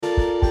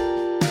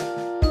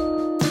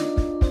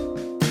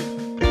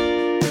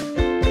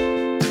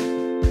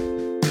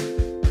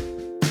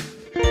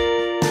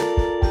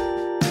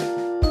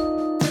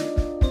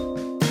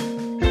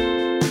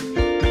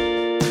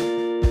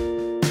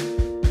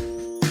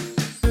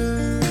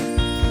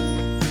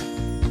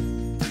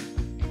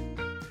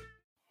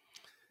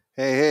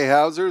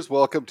Housers,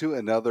 welcome to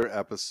another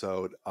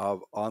episode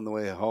of On the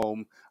Way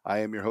Home. I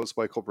am your host,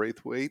 Michael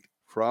Braithwaite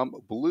from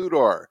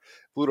Dulude.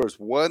 Dulude is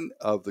one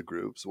of the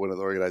groups, one of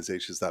the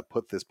organizations that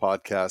put this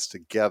podcast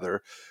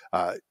together,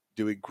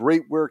 doing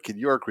great work in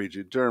York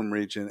Region, Durham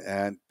Region,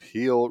 and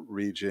Peel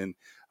Region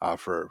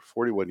for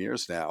 41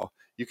 years now.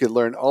 You can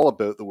learn all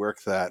about the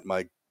work that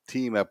my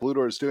team at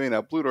Dulude is doing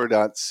at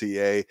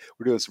dulude.ca.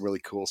 We're doing some really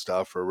cool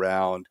stuff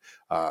around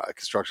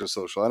construction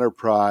social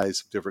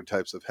enterprise, different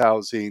types of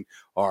housing,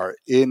 our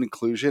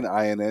inclusion,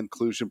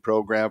 inclusion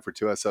program for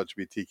 2S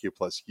LGBTQ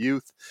plus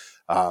youth,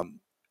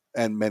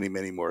 and many,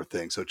 many more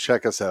things. So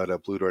check us out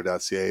at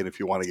bluedoor.ca. And if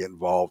you want to get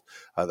involved,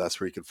 that's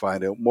where you can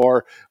find out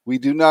more. We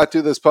do not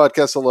do this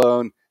podcast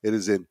alone. It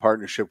is in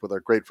partnership with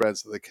our great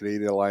friends at the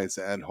Canadian Alliance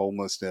to End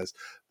Homelessness.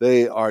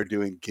 They are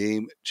doing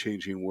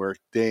game-changing work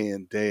day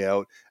in, day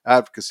out,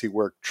 advocacy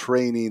work,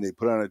 training. They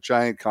put on a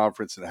giant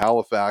conference in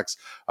Halifax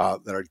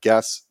that our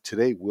guests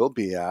today will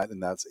be at,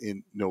 and that's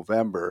in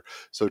November.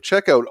 So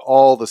check out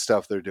all the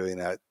stuff they're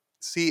doing at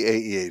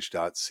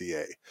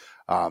caeh.ca.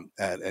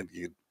 And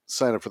you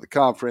sign up for the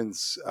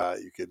conference.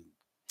 You can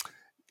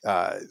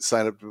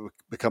sign up to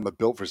become a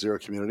Built for Zero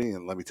community.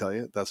 And let me tell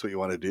you, that's what you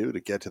want to do to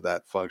get to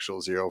that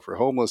functional zero for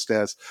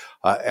homelessness.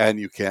 And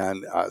you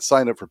can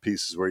sign up for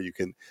pieces where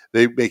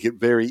they make it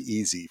very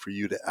easy for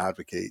you to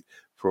advocate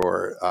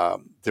for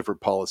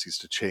different policies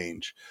to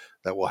change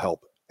that will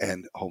help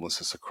end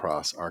homelessness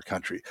across our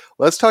country.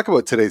 Let's talk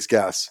about today's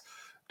guests.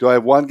 Do I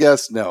have one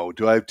guest? No.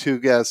 Do I have two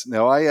guests?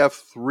 No. I have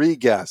three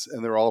guests,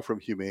 and they're all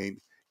from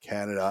Humane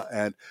Canada,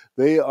 and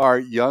they are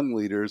young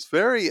leaders.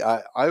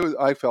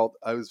 I felt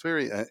I was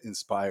very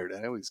inspired.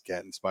 I always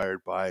get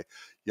inspired by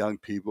young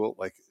people.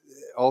 Like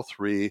all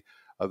three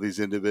of these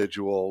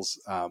individuals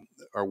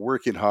are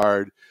working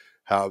hard,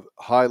 have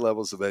high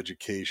levels of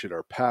education,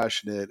 are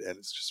passionate, and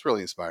it's just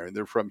really inspiring.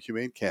 They're from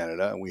Humane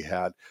Canada, and we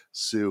had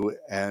Sue,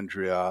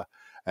 Andrea,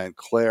 and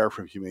Claire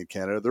from Humane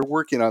Canada. They're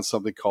working on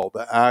something called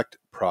the ACT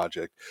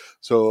Project.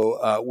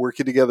 So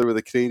working together with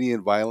the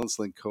Canadian Violence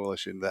Link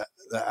Coalition, the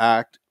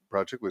ACT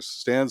Project, which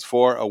stands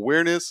for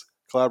Awareness,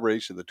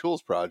 Collaboration, the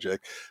Tools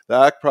Project. The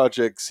ACT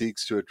Project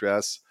seeks to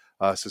address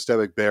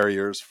systemic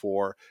barriers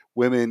for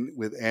women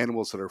with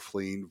animals that are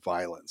fleeing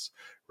violence,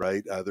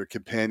 right? Their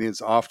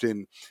companions,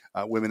 often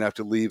women have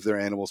to leave their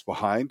animals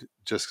behind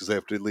just because they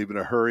have to leave in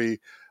a hurry,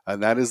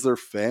 and that is their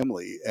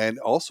family. And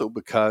also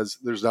because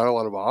there's not a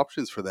lot of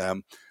options for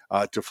them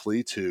to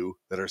flee to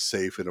that are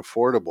safe and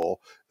affordable,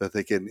 that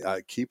they can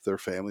keep their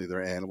family,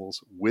 their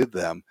animals with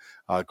them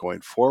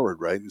going forward,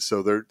 right? And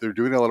so they're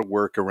doing a lot of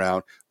work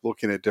around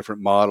looking at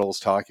different models,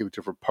 talking with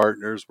different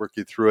partners,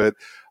 working through it.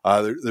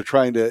 They're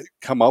trying to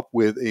come up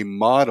with a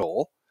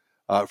model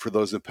for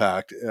those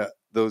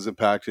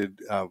impacted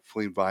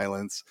fleeing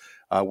violence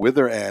with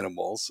their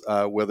animals,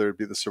 whether it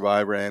be the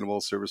survivor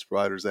animals, service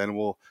providers,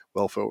 animal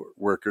welfare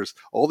workers,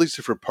 all these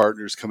different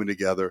partners coming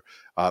together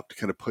to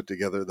kind of put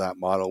together that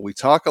model. We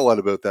talk a lot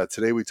about that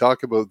today. We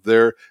talk about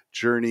their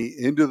journey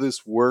into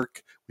this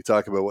work. We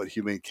talk about what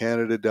Humane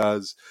Canada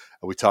does.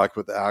 We talk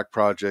about the ACT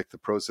Project, the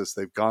process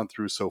they've gone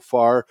through so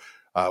far,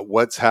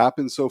 what's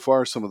happened so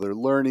far, some of their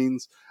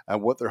learnings,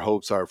 and what their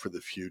hopes are for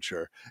the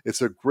future.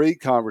 It's a great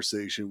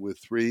conversation with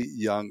three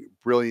young,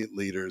 brilliant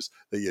leaders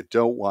that you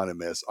don't want to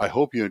miss. I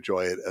hope you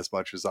enjoy it as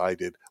much as I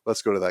did.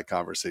 Let's go to that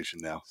conversation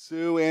now.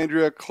 Sue,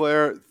 Andrea,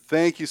 Claire,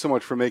 thank you so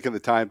much for making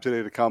the time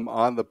today to come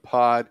on the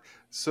pod.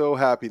 So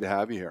happy to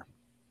have you here.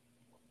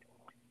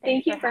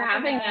 Thank you for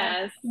having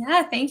us.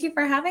 Yeah, thank you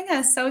for having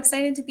us. So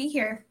excited to be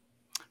here.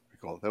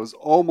 Cool. That was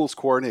almost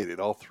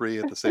coordinated, all three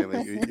at the same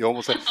time. You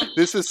almost said,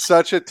 this is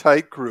such a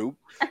tight group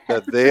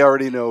that they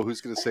already know who's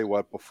going to say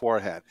what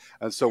beforehand.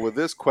 And so with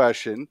this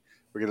question,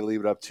 we're going to leave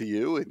it up to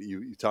you. And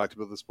you talked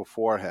about this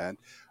beforehand.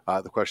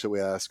 The question that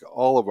we ask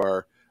all of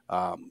our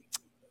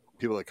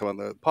people that come on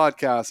the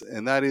podcast,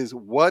 and that is,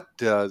 what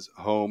does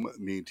home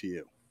mean to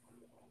you?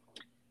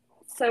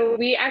 So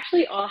we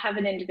actually all have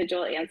an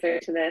individual answer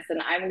to this,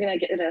 and I'm going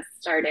to get us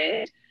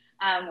started.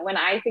 When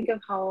I think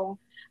of home,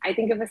 I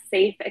think of a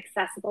safe,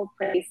 accessible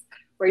place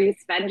where you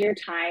spend your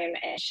time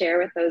and share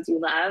with those you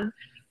love,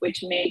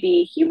 which may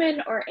be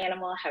human or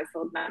animal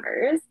household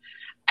members.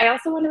 I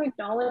also want to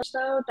acknowledge,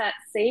 though, that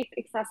safe,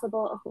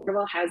 accessible,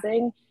 affordable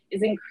housing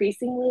is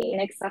increasingly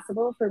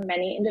inaccessible for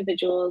many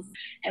individuals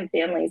and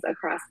families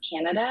across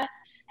Canada.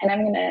 And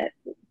I'm going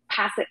to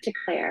pass it to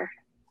Claire.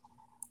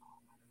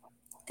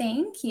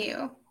 Thank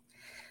you.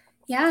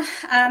 Yeah,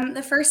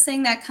 the first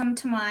thing that come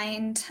to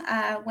mind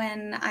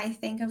when I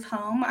think of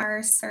home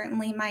are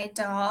certainly my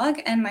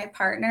dog and my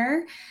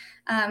partner.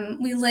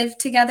 We live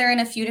together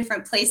in a few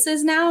different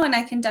places now, and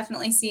I can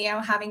definitely see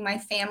how having my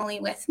family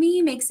with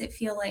me makes it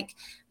feel like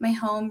my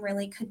home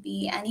really could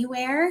be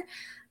anywhere.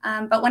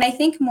 But when I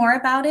think more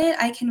about it,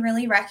 I can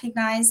really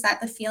recognize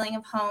that the feeling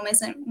of home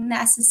isn't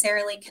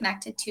necessarily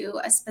connected to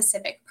a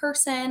specific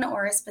person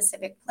or a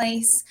specific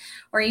place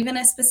or even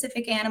a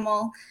specific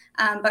animal,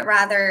 but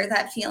rather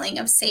that feeling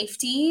of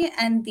safety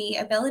and the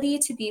ability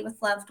to be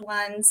with loved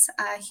ones,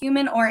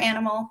 human or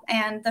animal,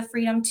 and the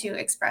freedom to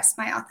express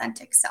my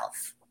authentic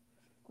self.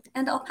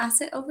 And I'll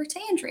pass it over to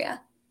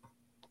Andrea.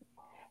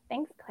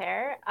 Thanks,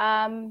 Claire.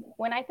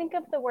 When I think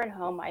of the word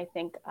home, I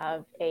think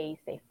of a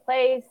safe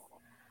place,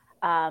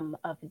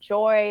 of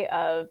joy,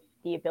 of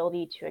the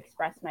ability to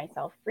express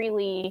myself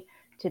freely,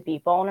 to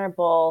be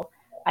vulnerable.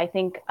 I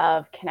think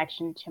of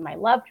connection to my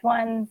loved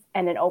ones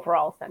and an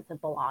overall sense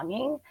of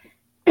belonging.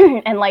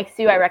 And like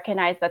Sue, I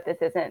recognize that this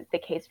isn't the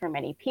case for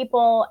many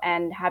people.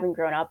 And having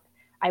grown up,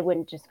 I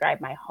wouldn't describe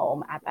my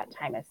home at that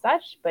time as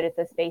such, but it's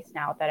a space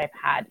now that I've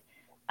had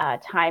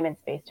time and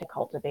space to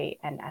cultivate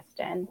and nest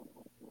in.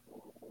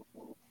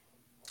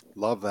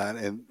 Love that.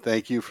 And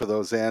thank you for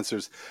those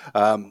answers.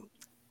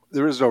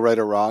 There is no right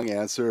or wrong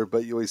answer,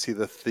 but you always see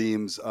the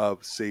themes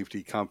of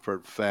safety,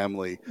 comfort,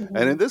 family. Mm-hmm.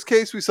 And in this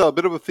case, we saw a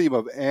bit of a theme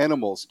of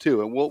animals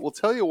too. And we'll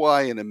tell you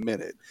why in a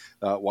minute,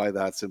 why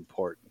that's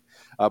important.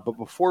 But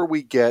before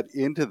we get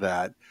into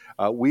that,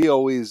 we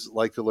always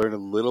like to learn a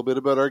little bit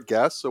about our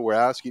guests. So we're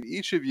asking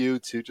each of you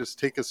to just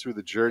take us through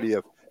the journey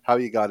of how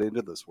you got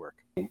into this work.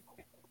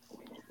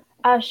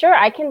 Sure,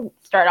 I can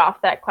start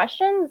off that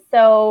question.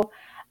 So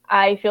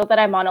I feel that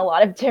I'm on a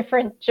lot of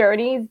different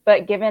journeys,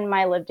 but given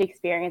my lived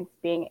experience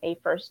being a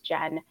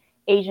first-gen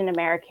Asian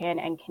American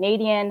and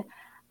Canadian,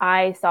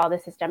 I saw the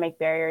systemic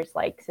barriers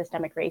like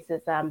systemic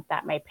racism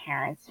that my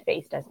parents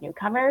faced as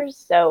newcomers.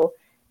 So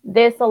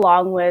this,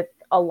 along with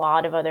a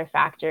lot of other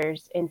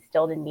factors,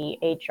 instilled in me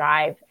a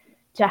drive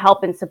to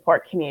help and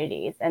support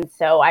communities. And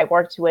so I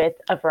worked with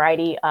a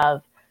variety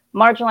of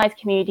marginalized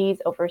communities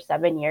over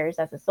 7 years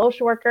as a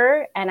social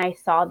worker, and I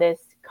saw this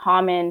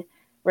common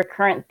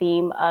recurrent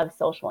theme of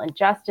social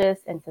injustice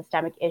and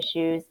systemic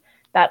issues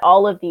that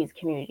all of these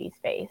communities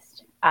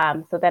faced.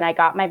 So then I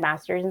got my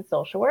master's in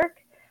social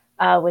work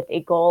with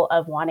a goal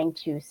of wanting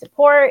to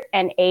support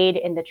and aid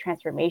in the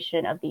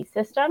transformation of these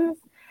systems.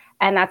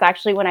 And that's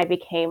actually when I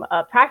became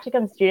a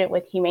practicum student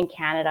with Humane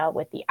Canada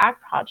with the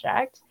ACT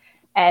Project.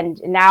 And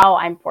now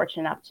I'm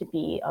fortunate enough to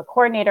be a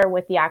coordinator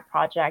with the ACT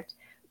Project,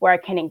 where I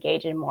can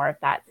engage in more of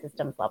that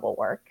systems level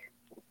work.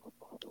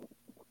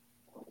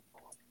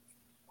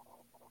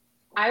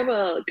 I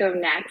will go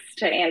next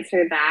to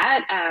answer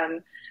that.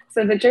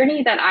 So the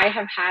journey that I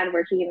have had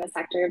working in the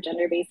sector of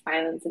gender-based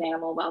violence and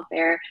animal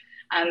welfare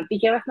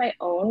began with my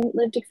own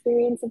lived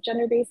experience of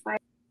gender-based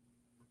violence.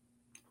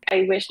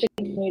 I wish to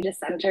continue to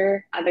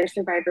center other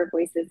survivor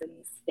voices in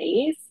this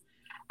space.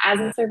 As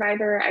a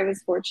survivor, I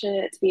was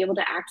fortunate to be able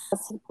to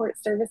access support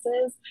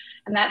services,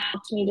 and that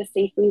helped me to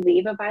safely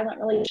leave a violent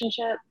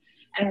relationship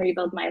and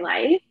rebuild my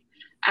life.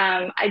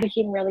 I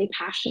became really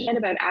passionate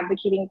about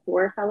advocating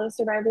for fellow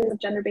survivors of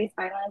gender-based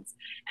violence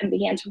and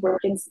began to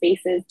work in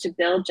spaces to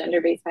build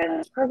gender-based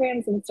violence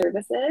programs and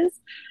services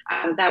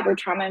that were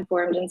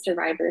trauma-informed and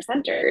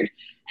survivor-centered.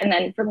 And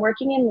then from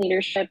working in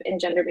leadership in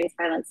gender-based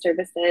violence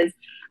services,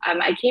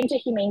 I came to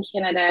Humane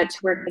Canada to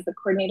work as the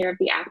coordinator of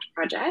the ACT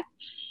Project.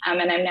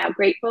 And I'm now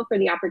grateful for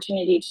the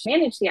opportunity to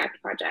manage the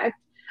ACT Project.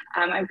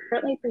 I'm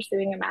currently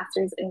pursuing a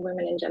master's in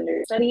women and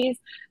gender studies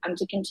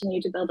to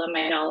continue to build on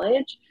my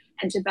knowledge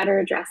and to better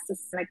address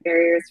systemic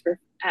barriers for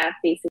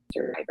facing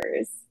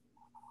survivors.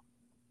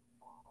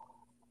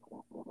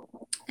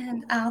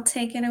 And I'll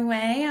take it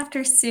away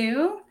after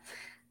Sue.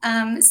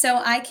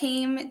 So I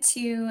came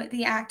to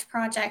the ACT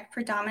Project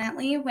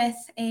predominantly with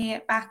a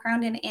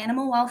background in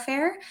animal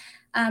welfare,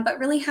 but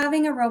really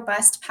having a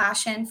robust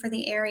passion for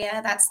the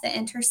area that's the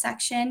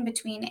intersection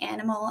between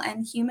animal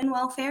and human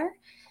welfare.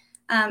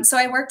 So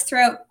I worked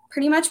throughout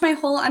pretty much my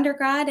whole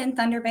undergrad in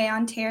Thunder Bay,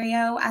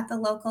 Ontario at the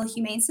local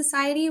Humane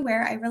Society,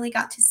 where I really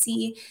got to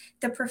see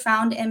the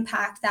profound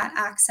impact that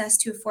access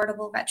to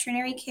affordable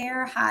veterinary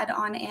care had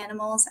on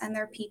animals and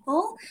their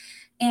people.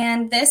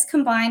 And this,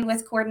 combined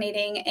with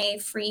coordinating a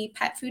free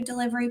pet food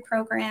delivery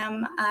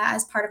program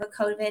as part of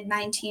a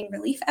COVID-19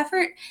 relief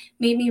effort,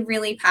 made me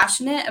really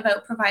passionate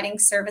about providing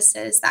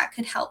services that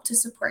could help to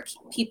support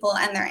people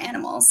and their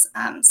animals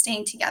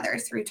staying together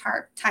through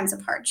times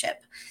of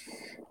hardship.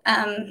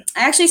 I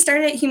actually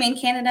started at Humane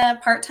Canada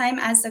part-time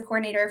as the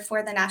coordinator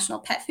for the National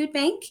Pet Food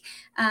Bank.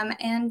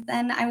 And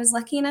then I was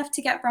lucky enough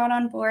to get brought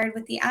on board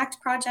with the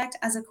ACT Project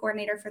as a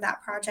coordinator for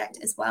that project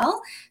as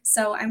well.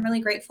 So I'm really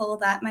grateful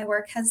that my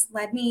work has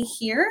led me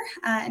here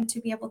and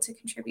to be able to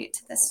contribute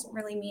to this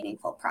really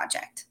meaningful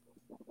project.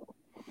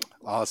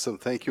 Awesome.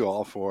 Thank you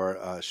all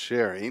for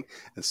sharing.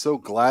 And so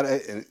glad,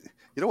 and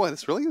you know what,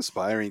 it's really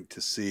inspiring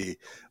to see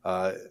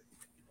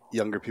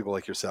younger people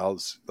like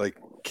yourselves like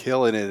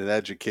killing it in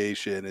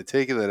education and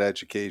taking that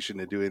education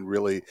and doing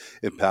really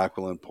impactful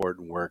and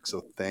important work.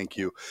 So thank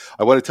you.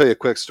 I want to tell you a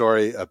quick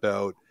story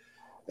about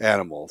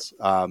animals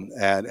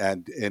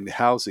and in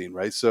housing,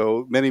 right?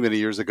 So many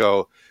years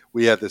ago,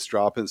 we had this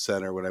drop-in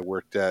center when I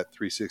worked at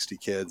 360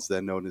 Kids,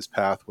 then known as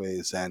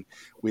Pathways, and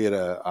we had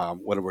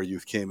one of our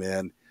youth came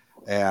in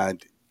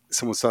and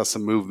someone saw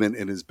some movement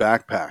in his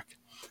backpack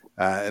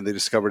and they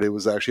discovered it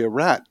was actually a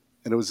rat,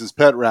 and it was his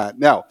pet rat.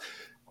 Now,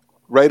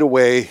 right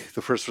away,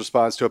 the first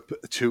response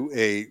to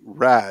a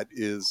rat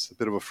is a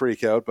bit of a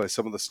freak out by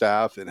some of the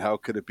staff, and how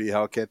could it be?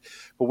 How can?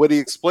 But when he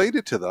explained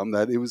it to them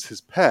that it was his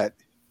pet,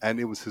 and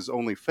it was his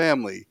only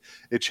family,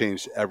 it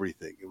changed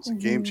everything. It was a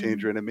game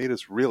changer, and it made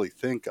us really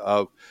think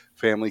of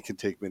family can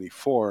take many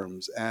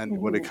forms. And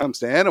when it comes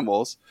to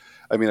animals,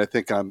 I mean, I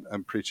think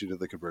I'm preaching to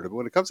the converted, but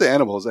when it comes to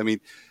animals, I mean,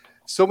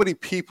 so many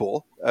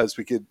people, as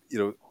we could,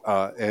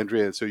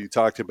 Andrea, so you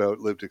talked about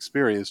lived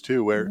experience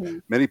too, where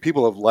many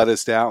people have let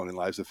us down in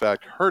lives, in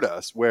fact, hurt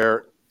us,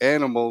 where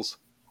animals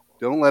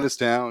don't let us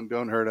down,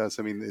 don't hurt us.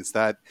 I mean, it's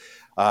that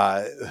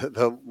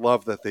the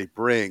love that they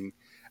bring.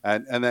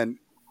 And then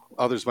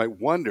others might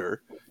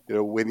wonder,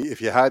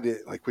 if you had to,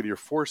 like when you're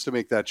forced to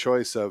make that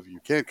choice of you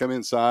can't come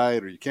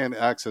inside or you can't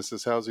access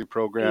this housing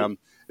program,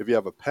 if you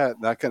have a pet,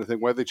 that kind of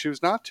thing, why they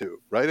choose not to,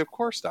 right? Of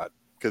course not.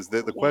 Because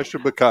the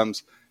question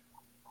becomes,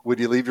 would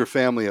you leave your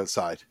family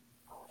outside?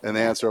 And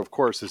the answer, of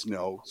course, is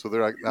no. So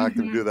they're not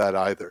going to do that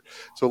either.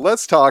 So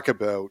let's talk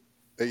about,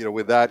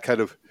 with that kind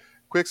of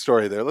quick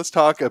story there, let's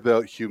talk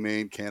about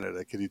Humane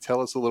Canada. Can you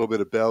tell us a little bit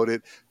about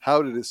it?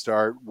 How did it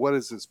start? What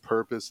is its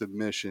purpose and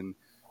mission?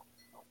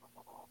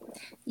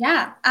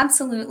 Yeah,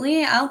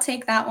 absolutely. I'll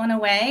take that one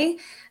away.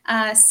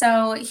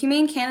 So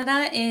Humane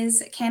Canada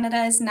is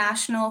Canada's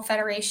national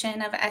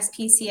federation of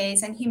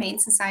SPCAs and humane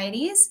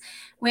societies,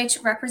 which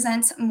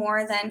represents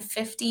more than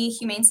 50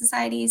 humane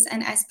societies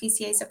and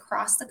SPCAs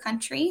across the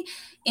country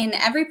in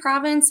every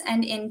province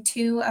and in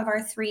 2 of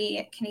our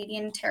 3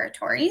 Canadian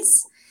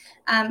territories.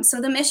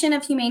 So the mission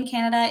of Humane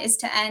Canada is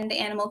to end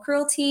animal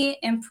cruelty,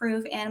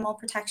 improve animal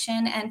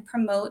protection, and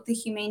promote the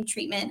humane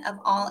treatment of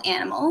all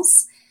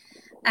animals.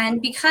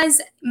 And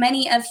because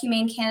many of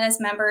Humane Canada's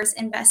members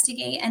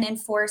investigate and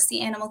enforce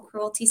the animal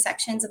cruelty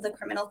sections of the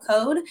criminal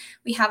code,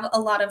 we have a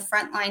lot of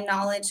frontline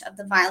knowledge of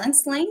the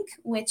violence link,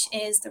 which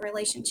is the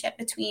relationship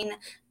between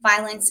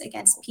violence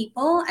against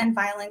people and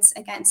violence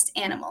against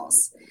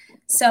animals.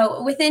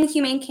 So within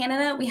Humane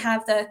Canada, we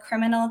have the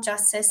Criminal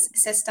Justice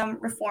System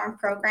Reform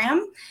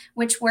Program,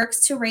 which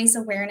works to raise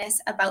awareness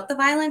about the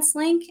violence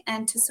link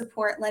and to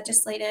support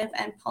legislative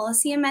and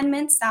policy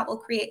amendments that will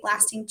create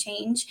lasting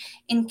change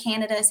in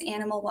Canada's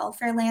animal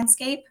welfare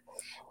landscape.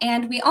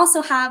 And we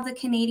also have the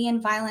Canadian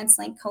Violence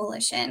Link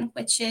Coalition,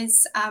 which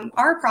is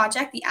our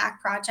project, the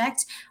ACT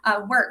project,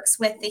 works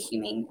with the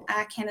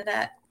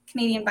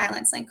Canadian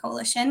Violence Link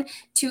Coalition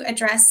to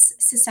address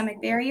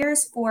systemic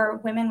barriers for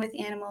women with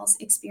animals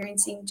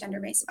experiencing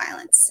gender-based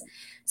violence.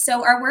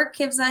 So our work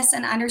gives us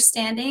an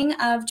understanding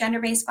of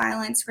gender-based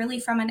violence really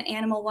from an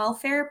animal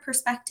welfare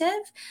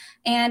perspective,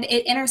 and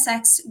it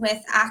intersects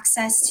with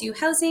access to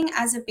housing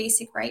as a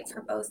basic right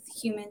for both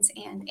humans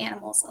and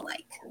animals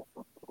alike.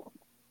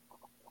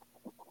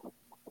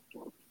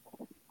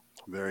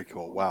 Very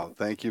cool. Wow.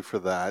 Thank you for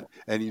that.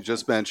 And you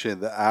just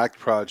mentioned the ACT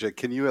project.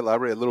 Can you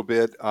elaborate a little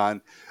bit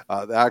on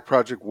the ACT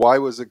project? Why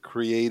was it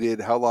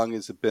created? How long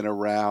has it been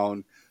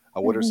around?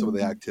 What are some of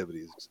the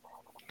activities?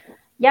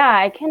 Yeah,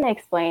 I can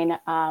explain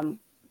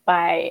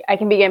I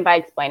can begin by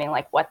explaining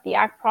like what the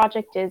ACT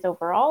project is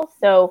overall.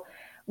 So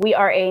we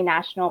are a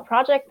national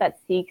project that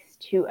seeks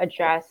to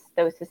address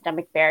those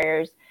systemic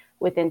barriers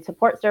within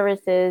support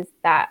services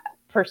that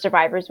for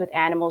survivors with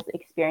animals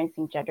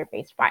experiencing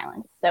gender-based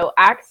violence. So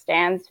ACT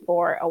stands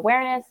for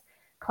awareness,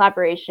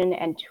 collaboration,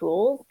 and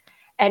tools.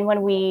 And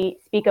when we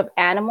speak of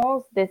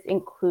animals, this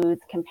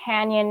includes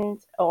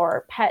companions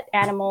or pet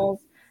animals,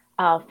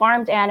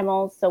 farmed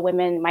animals, so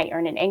women might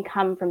earn an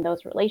income from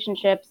those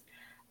relationships,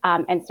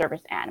 and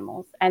service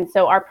animals. And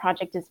so our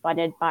project is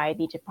funded by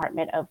the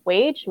Department of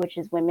Wage, which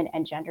is Women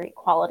and Gender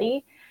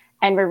Equality.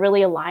 And we're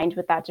really aligned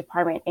with that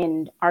department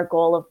in our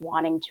goal of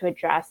wanting to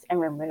address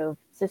and remove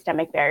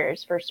systemic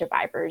barriers for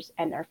survivors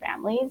and their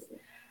families.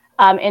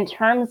 In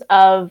terms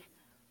of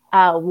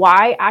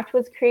why ACT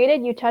was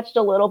created, you touched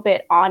a little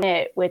bit on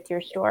it with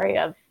your story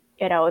of,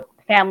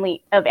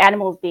 family, of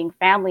animals being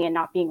family and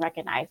not being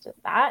recognized as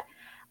that.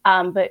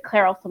 But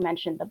Claire also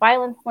mentioned the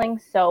violence link.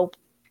 So,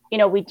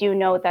 we do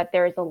know that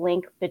there is a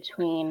link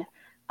between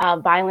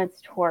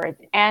violence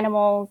towards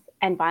animals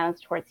and violence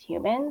towards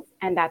humans,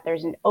 and that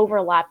there's an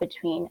overlap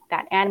between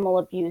that animal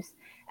abuse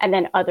and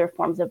then other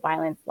forms of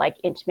violence like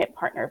intimate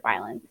partner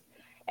violence.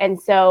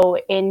 And so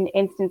in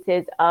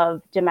instances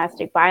of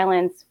domestic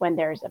violence, when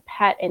there's a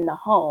pet in the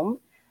home,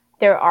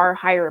 there are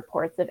higher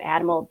reports of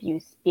animal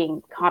abuse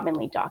being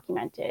commonly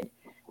documented.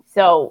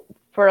 So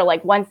for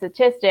like one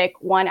statistic,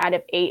 1 out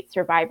of 8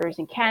 survivors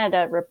in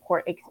Canada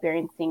report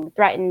experiencing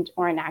threatened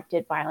or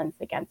enacted violence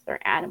against their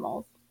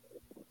animals.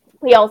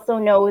 We also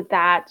know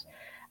that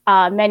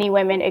many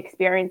women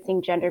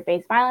experiencing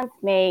gender-based violence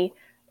may,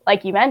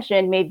 like you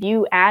mentioned, may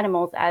view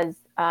animals as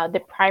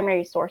the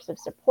primary source of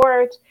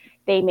support.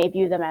 They may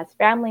view them as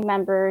family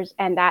members,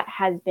 and that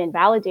has been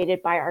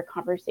validated by our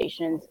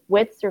conversations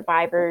with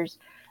survivors,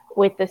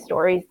 with the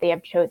stories they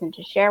have chosen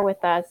to share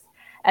with us,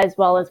 as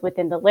well as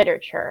within the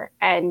literature.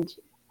 And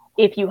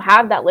if you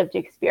have that lived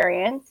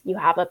experience, you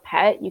have a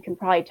pet, you can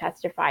probably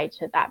testify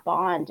to that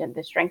bond and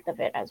the strength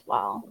of it as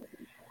well.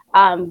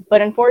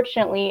 But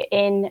unfortunately,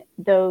 in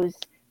those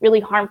really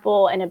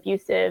harmful and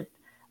abusive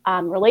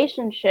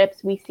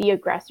relationships, we see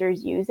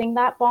aggressors using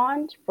that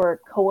bond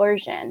for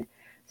coercion.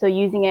 So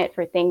using it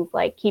for things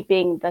like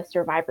keeping the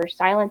survivor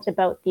silent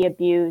about the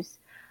abuse,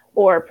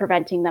 or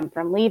preventing them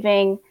from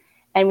leaving.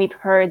 And we've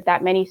heard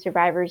that many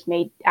survivors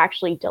may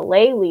actually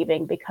delay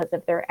leaving because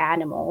of their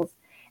animals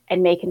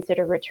and may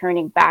consider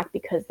returning back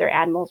because their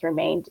animals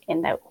remained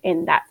in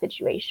that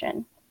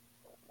situation.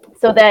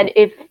 So then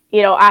if,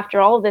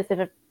 after all of this,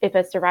 if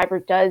a survivor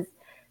does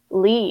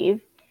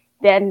leave,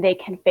 then they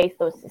can face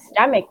those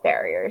systemic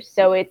barriers.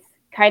 So it's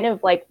kind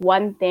of like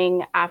one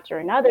thing after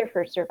another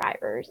for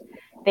survivors.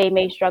 They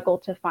may struggle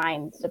to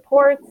find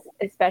supports,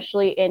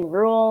 especially in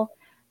rural,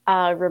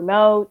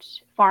 remote,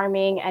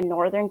 farming, and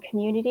northern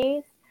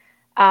communities.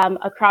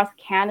 Across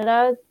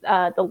Canada,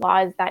 the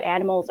law is that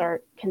animals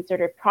are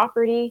considered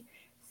property.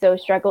 So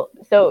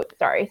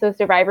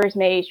survivors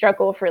may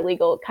struggle for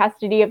legal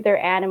custody of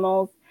their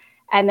animals.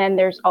 And then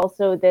there's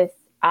also this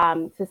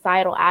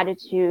societal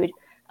attitude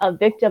of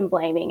victim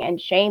blaming and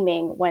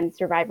shaming when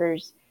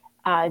survivors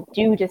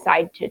do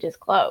decide to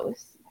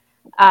disclose.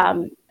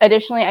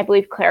 Additionally, I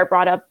believe Claire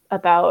brought up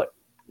about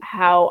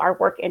how our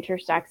work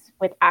intersects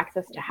with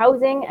access to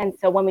housing. And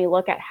so when we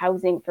look at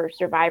housing for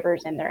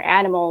survivors and their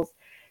animals,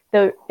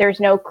 there's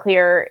no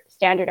clear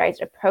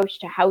standardized approach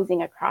to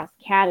housing across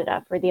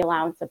Canada for the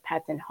allowance of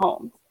pets in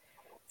homes.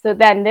 So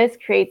then this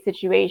creates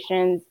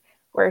situations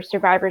where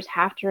survivors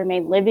have to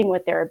remain living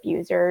with their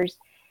abusers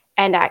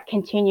and at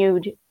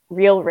continued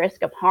real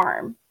risk of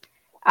harm.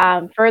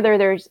 Further,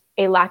 there's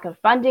a lack of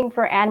funding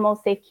for animal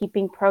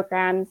safekeeping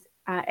programs,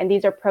 and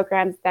these are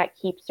programs that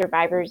keep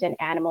survivors and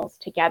animals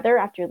together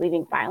after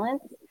leaving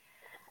violence.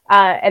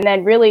 And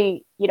then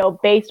really,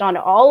 based on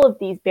all of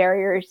these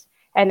barriers,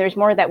 and there's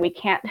more that we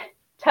can't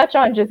touch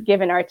on just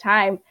given our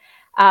time,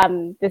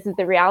 this is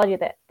the reality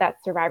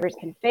that survivors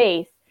can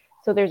face.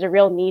 So there's a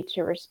real need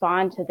to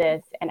respond to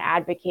this and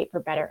advocate for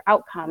better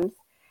outcomes.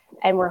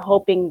 And we're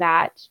hoping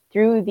that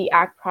through the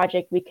ACT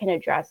project, we can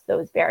address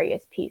those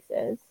various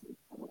pieces.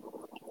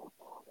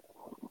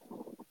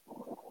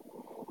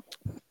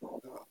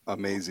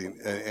 Amazing.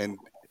 And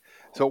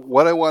so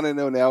what I want to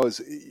know now is,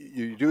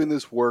 you're doing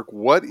this work.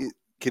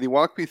 Can you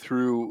walk me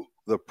through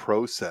the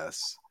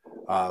process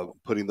of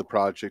putting the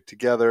project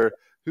together?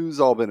 Who's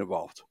all been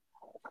involved?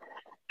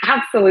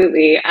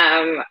 Absolutely.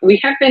 We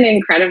have been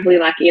incredibly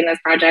lucky in this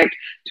project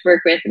to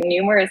work with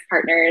numerous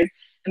partners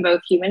in both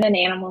human and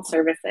animal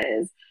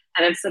services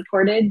that have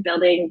supported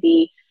building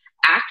the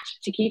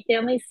ACT to Keep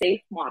Families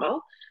Safe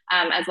model,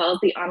 as well as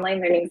the online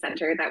learning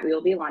center that we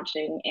will be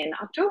launching in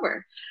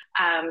October.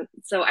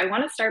 So I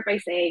want to start by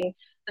saying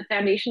the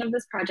foundation of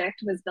this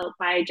project was built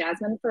by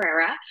Jasmine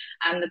Ferreira,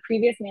 the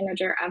previous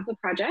manager of the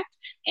project,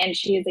 and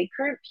she is a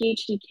current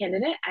PhD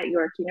candidate at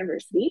York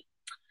University.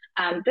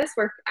 This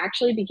work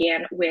actually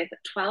began with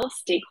 12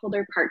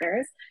 stakeholder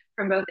partners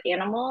from both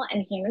animal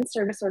and human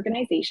service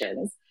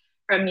organizations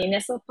from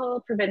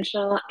municipal,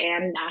 provincial,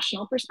 and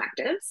national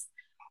perspectives.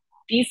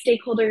 These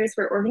stakeholders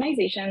were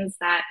organizations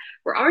that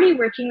were already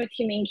working with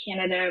Humane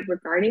Canada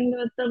regarding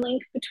the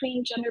link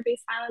between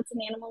gender-based violence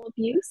and animal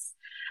abuse.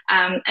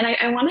 And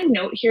I want to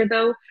note here,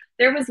 though,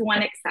 there was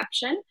one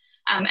exception,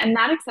 and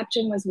that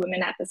exception was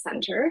Women at the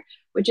Center,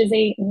 which is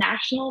a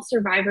national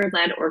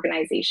survivor-led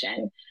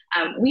organization.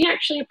 We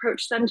actually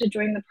approached them to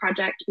join the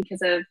project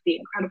because of the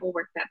incredible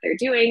work that they're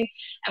doing,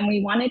 and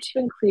we wanted to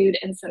include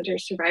and center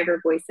survivor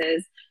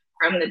voices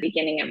from the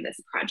beginning of this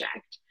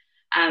project.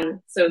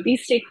 So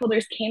these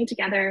stakeholders came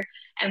together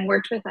and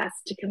worked with us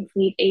to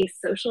complete a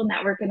social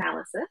network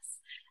analysis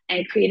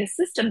and create a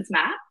systems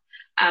map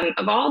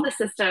of all the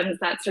systems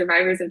that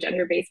survivors of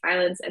gender-based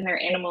violence and their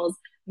animals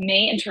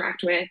may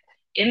interact with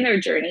in their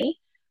journey,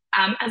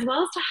 as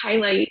well as to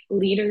highlight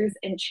leaders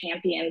and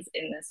champions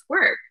in this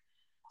work.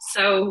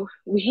 So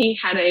we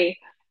had a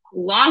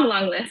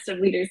long list of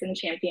leaders and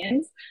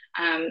champions,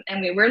 and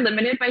we were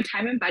limited by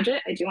time and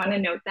budget. I do want to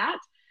note that.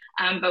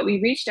 But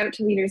we reached out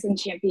to leaders and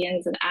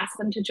champions and asked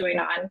them to join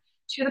on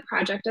to the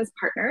project as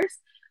partners,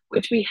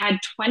 which we had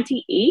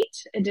 28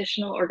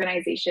 additional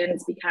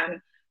organizations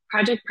become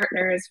project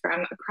partners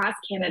from across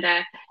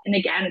Canada, and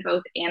again,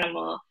 both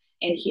animal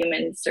and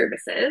human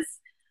services.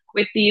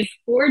 With these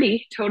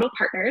 40 total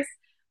partners,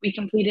 we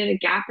completed a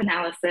gap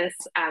analysis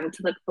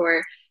to look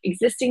for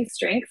existing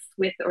strengths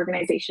with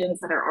organizations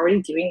that are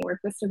already doing work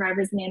with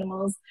survivors and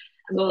animals,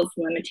 as well as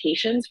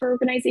limitations for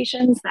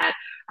organizations that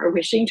are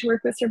wishing to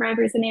work with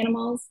survivors and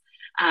animals,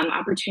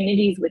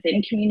 opportunities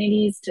within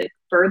communities to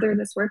further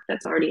this work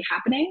that's already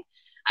happening,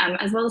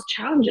 as well as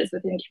challenges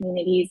within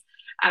communities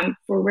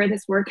for where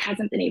this work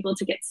hasn't been able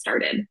to get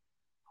started.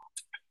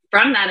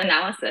 From that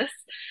analysis,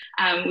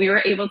 we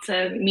were able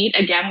to meet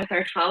again with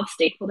our 12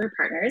 stakeholder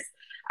partners,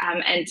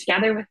 and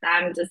together with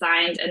them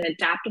designed an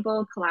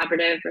adaptable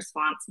collaborative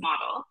response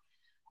model,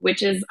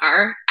 which is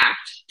our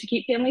ACT to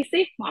Keep Families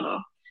Safe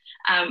model.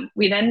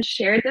 We then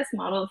shared this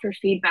model for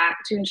feedback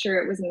to ensure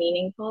it was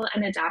meaningful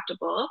and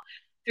adaptable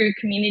through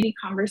community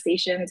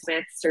conversations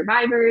with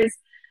survivors,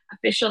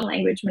 official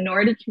language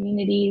minority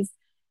communities,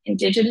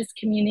 Indigenous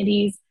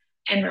communities,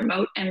 and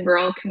remote and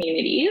rural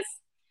communities.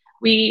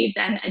 We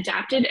then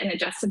adapted and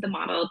adjusted the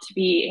model to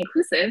be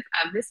inclusive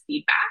of this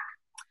feedback.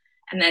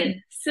 And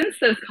then since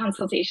those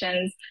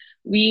consultations,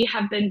 we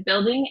have been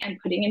building and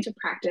putting into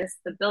practice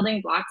the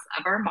building blocks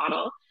of our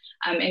model,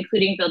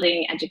 including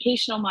building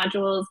educational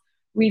modules,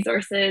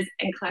 resources,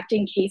 and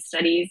collecting case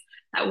studies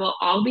that will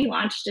all be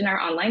launched in our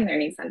online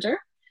learning center.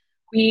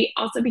 We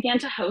also began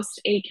to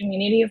host a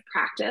community of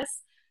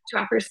practice to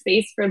offer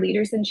space for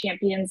leaders and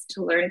champions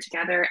to learn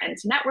together and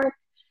to network.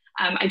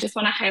 I just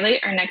want to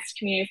highlight our next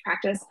community of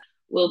practice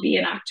will be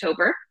in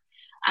October.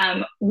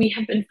 We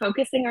have been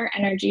focusing our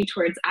energy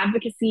towards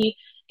advocacy,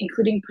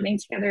 including putting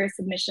together a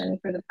submission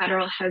for the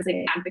Federal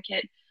Housing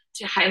Advocate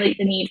to highlight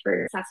the need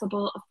for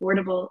accessible,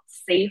 affordable,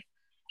 safe,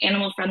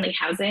 animal-friendly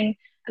housing,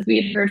 as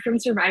we have heard from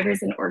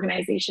survivors and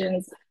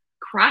organizations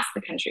across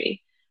the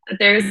country that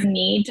there's a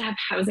need to have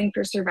housing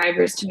for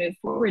survivors to move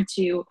forward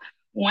to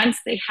once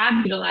they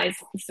have utilized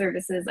the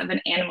services of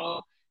an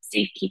animal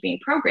safekeeping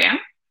program.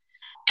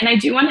 And I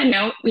do want to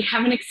note, we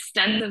have an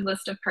extensive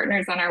list of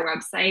partners on our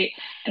website,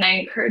 and I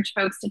encourage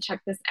folks to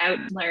check this out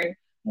to learn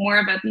more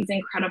about these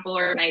incredible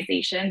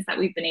organizations that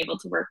we've been able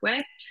to work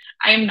with.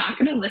 I am not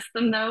going to list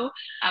them though,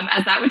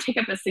 as that would take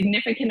up a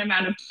significant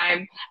amount of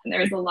time, and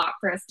there's a lot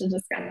for us to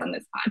discuss on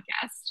this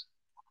podcast.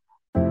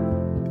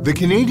 The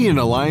Canadian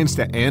Alliance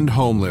to End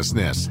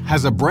Homelessness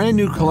has a brand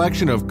new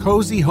collection of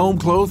cozy home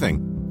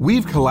clothing.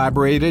 We've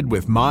collaborated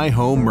with My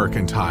Home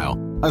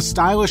Mercantile, a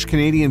stylish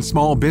Canadian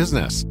small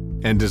business,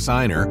 and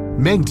designer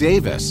Meg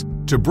Davis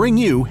to bring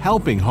you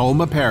helping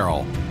home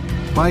apparel.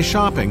 By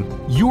shopping,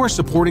 you are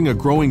supporting a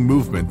growing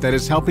movement that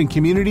is helping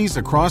communities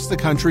across the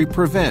country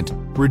prevent,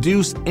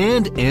 reduce,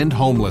 and end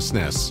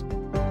homelessness.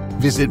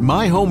 Visit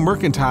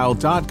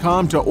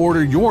myhomemercantile.com to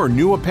order your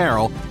new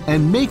apparel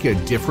and make a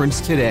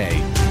difference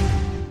today.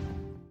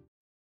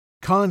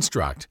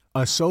 Construct,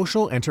 a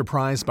social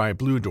enterprise by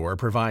Blue Door,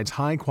 provides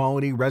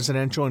high-quality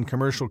residential and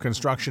commercial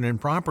construction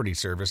and property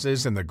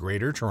services in the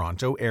Greater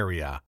Toronto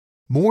Area.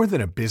 More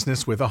than a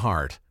business with a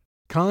heart,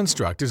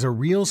 Construct is a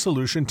real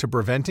solution to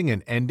preventing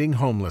and ending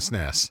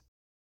homelessness.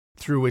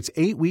 Through its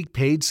 8-week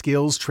paid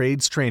skills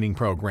trades training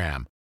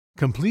program,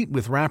 complete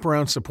with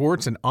wraparound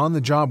supports and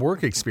on-the-job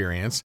work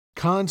experience,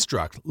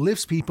 Construct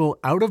lifts people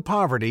out of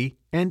poverty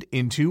and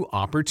into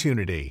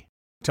opportunity.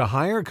 To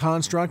hire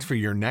Construct for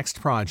your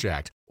next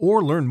project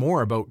or learn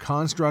more about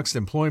Construct's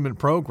employment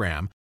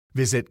program,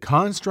 visit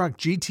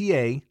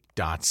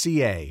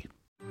constructgta.ca.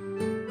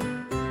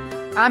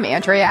 I'm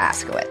Andrea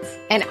Askowitz.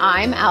 And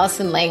I'm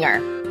Allison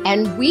Langer.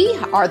 And we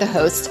are the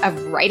hosts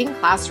of Writing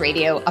Class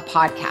Radio, a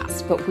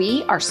podcast, but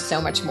we are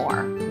so much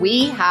more.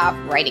 We have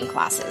writing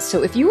classes.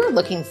 So if you are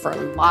looking for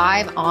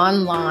live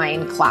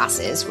online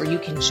classes where you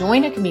can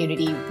join a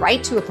community,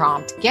 write to a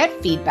prompt, get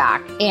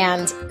feedback,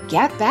 and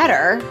get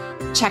better,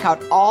 check out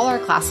all our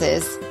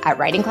classes at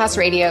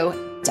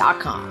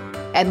writingclassradio.com.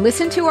 And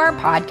listen to our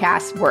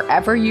podcast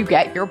wherever you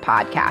get your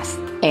podcasts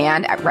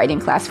and at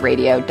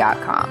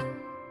writingclassradio.com.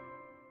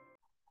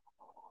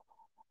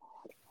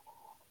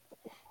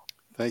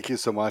 Thank you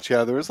so much.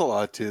 Yeah, there is a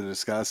lot to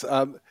discuss.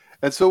 And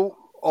so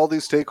all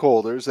these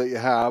stakeholders that you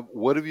have,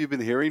 what have you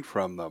been hearing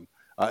from them?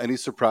 Any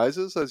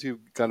surprises as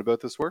you've gone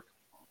about this work?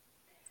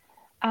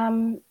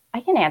 I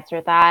can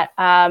answer that.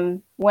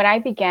 When I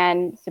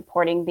began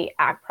supporting the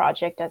ACT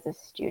project as a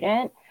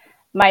student,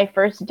 my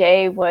first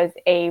day was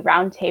a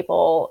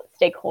roundtable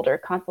stakeholder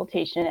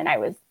consultation, and I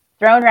was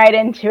thrown right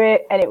into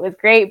it, and it was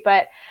great.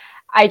 But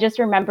I just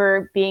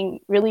remember being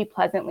really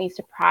pleasantly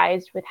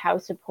surprised with how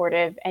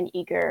supportive and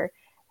eager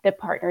the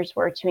partners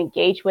were to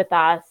engage with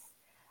us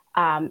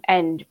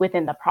and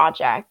within the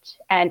project.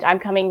 And I'm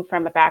coming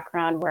from a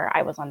background where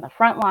I was on the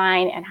front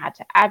line and had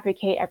to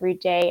advocate every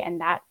day, and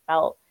that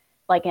felt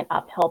like an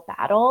uphill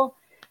battle.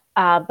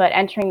 But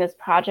entering this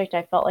project,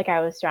 I felt like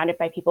I was surrounded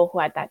by people who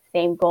had that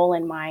same goal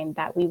in mind,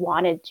 that we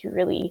wanted to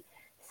really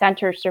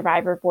center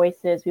survivor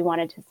voices. We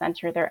wanted to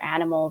center their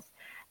animals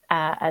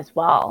as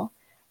well.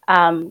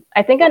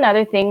 I think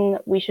another thing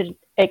we should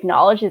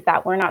acknowledge is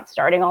that we're not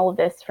starting all of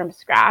this from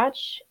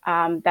scratch,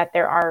 that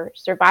there are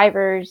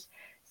survivors,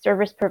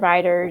 service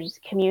providers,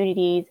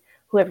 communities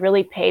who have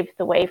really paved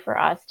the way for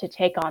us to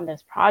take on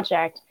this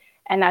project.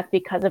 And that's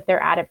because of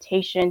their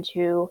adaptation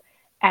to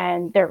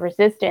and their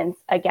resistance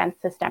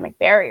against systemic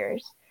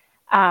barriers.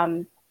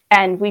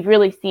 And we've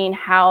really seen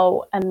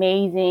how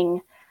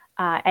amazing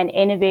and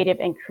innovative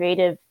and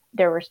creative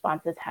their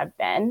responses have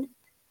been.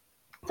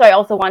 So I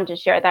also wanted to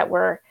share that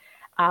we're,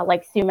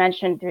 like Sue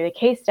mentioned, through the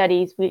case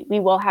studies, we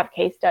will have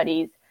case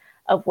studies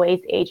of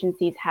ways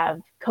agencies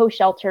have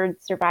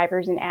co-sheltered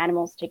survivors and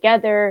animals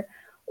together,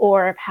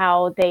 or of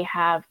how they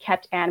have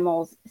kept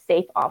animals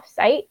safe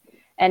off-site.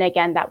 And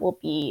again, that will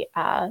be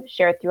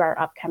shared through our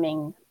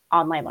upcoming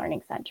online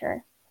learning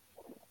center.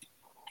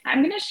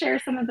 I'm going to share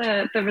some of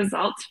the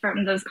results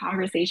from those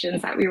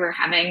conversations that we were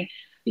having,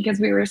 because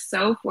we were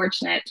so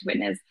fortunate to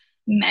witness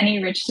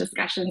many rich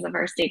discussions of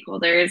our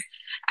stakeholders.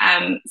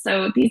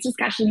 So these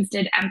discussions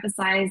did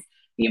emphasize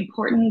the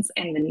importance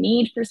and the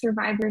need for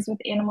survivors with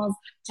animals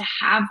to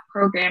have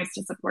programs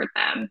to support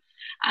them.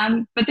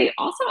 But they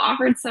also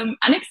offered some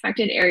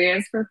unexpected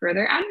areas for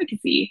further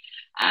advocacy.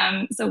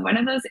 So one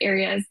of those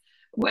areas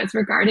was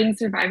regarding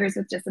survivors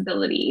with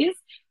disabilities,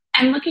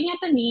 and looking at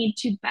the need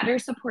to better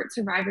support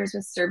survivors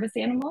with service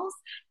animals,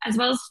 as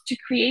well as to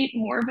create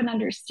more of an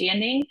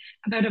understanding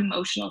about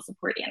emotional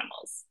support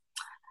animals.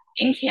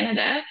 In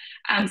Canada,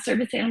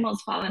 service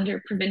animals fall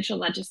under provincial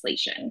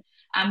legislation,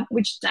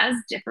 which does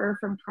differ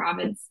from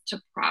province to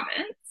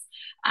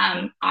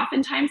province.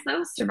 Oftentimes,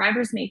 though,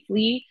 survivors may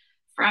flee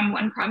from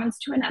one province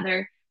to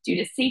another due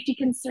to safety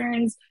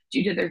concerns,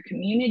 due to their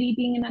community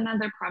being in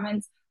another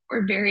province,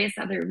 or various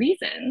other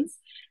reasons.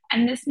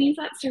 And this means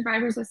that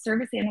survivors with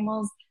service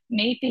animals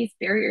may face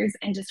barriers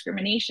and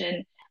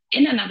discrimination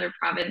in another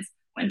province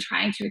when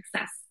trying to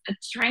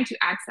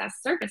access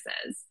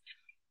services.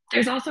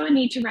 There's also a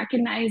need to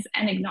recognize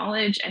and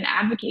acknowledge and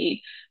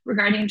advocate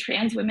regarding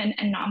trans women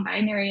and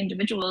non-binary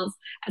individuals,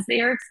 as they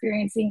are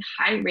experiencing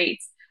high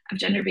rates of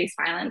gender-based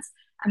violence,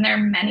 and there are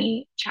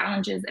many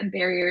challenges and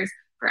barriers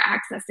for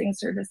accessing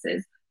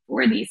services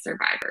for these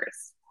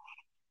survivors.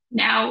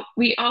 Now,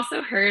 we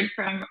also heard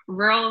from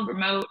rural,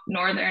 remote,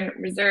 northern,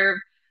 reserve,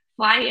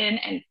 fly-in,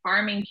 and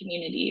farming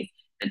communities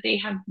that they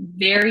have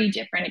very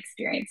different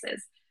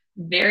experiences,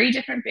 very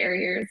different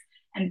barriers,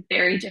 and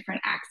very different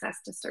access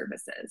to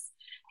services.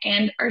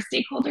 And our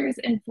stakeholders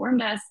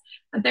informed us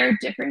that there are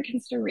different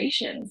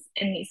considerations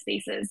in these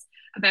spaces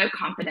about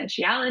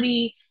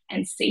confidentiality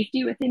and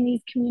safety within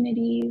these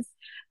communities.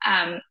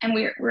 And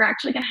we're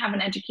actually going to have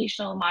an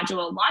educational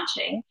module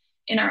launching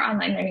in our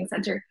online learning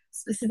center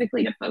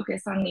specifically to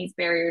focus on these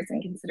barriers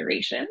and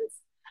considerations.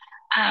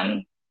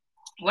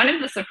 One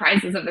of the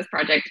surprises of this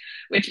project,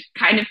 which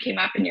kind of came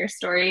up in your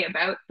story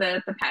about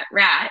the pet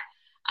rat,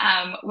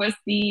 was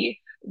the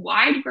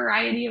wide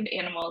variety of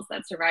animals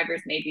that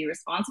survivors may be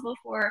responsible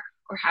for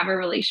or have a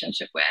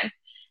relationship with,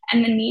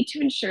 and the need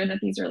to ensure that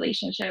these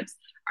relationships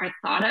are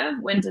thought of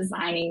when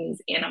designing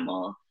these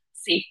animal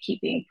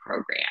safekeeping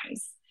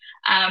programs.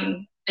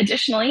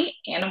 Additionally,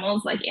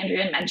 animals, like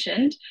Andrea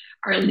mentioned,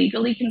 are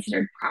legally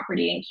considered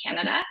property in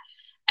Canada,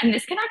 and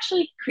this can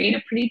actually create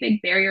a pretty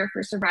big barrier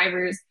for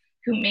survivors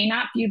who may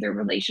not view their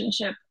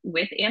relationship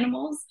with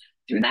animals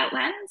through that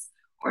lens,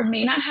 or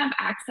may not have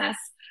access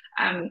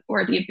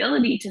or the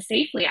ability to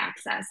safely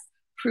access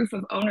proof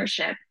of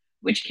ownership,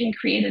 which can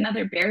create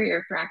another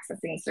barrier for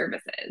accessing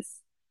services.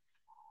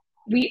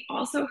 We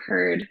also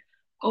heard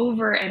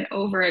over and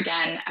over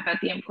again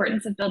about the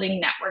importance of building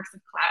networks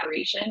of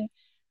collaboration.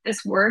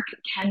 This work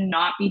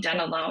cannot be done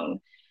alone,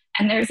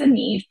 and there's a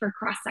need for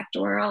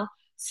cross-sectoral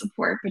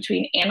support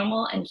between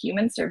animal and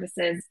human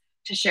services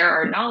to share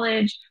our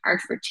knowledge, our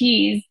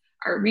expertise,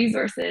 our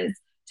resources,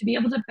 to be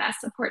able to best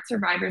support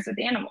survivors with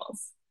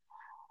animals.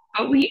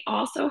 But we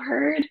also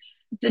heard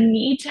the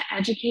need to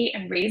educate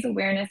and raise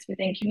awareness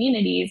within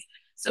communities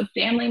so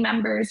family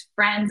members,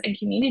 friends, and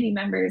community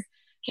members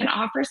can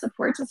offer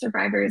support to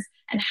survivors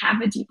and have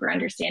a deeper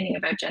understanding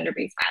about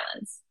gender-based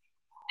violence.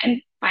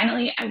 And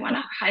finally, I want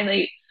to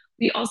highlight,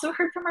 we also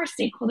heard from our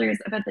stakeholders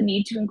about the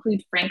need to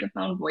include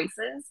Francophone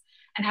voices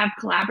and have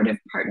collaborative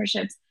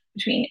partnerships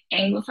between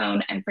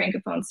Anglophone and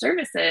Francophone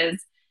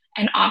services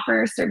and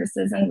offer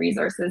services and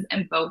resources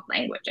in both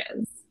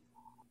languages.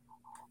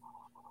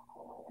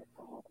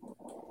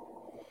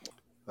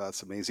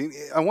 That's amazing.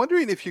 I'm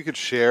wondering if you could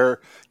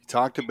share, you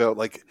talked about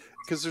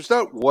because there's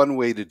not one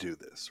way to do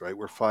this, right?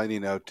 We're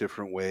finding out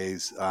different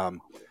ways. And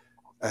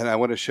I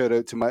want to shout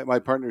out to my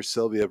partner,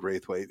 Sylvia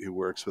Braithwaite, who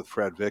works with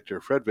Fred Victor.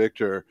 Fred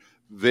Victor,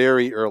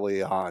 very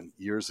early on,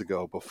 years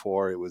ago,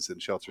 before it was in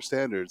Shelter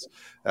Standards,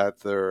 at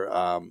their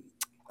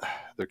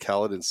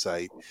Caledon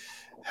site,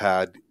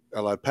 had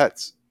allowed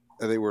pets.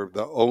 And they were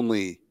the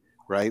only,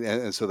 right?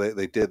 And so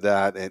they did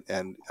that.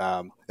 And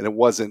it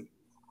wasn't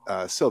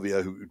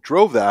Sylvia who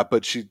drove that,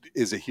 but she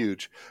is a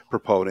huge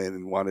proponent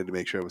and wanted to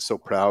make sure I was so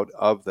proud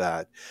of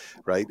that,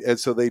 right? And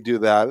so they do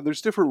that. And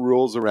there's different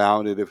rules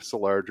around it. If it's a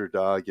larger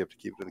dog, you have to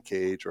keep it in a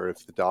cage, or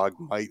if the dog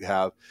might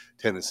have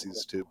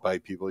tendencies to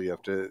bite people, you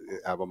have to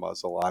have a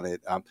muzzle on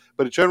it.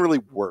 But it generally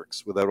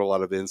works without a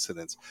lot of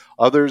incidents.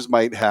 Others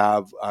might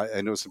have,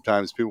 I know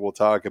sometimes people will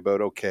talk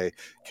about, okay,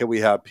 can we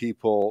have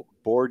people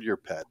board your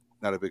pet?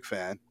 Not a big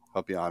fan,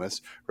 I'll be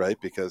honest, right?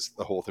 Because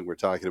the whole thing we're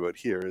talking about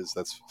here is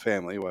that's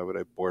family. Why would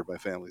I board my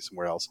family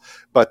somewhere else?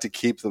 But to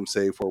keep them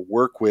safe, or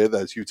work with,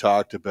 as you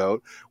talked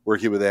about,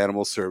 working with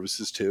animal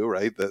services too,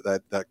 right?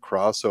 That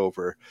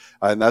crossover.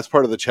 And that's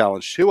part of the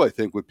challenge too, I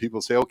think, when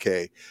people say,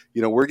 okay,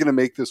 we're going to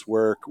make this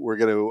work. We're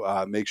going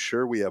to make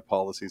sure we have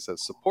policies that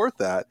support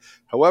that.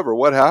 However,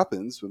 what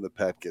happens when the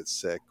pet gets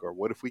sick? Or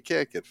what if we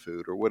can't get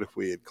food? Or what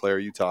if Claire,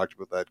 you talked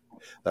about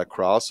that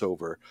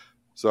crossover.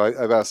 So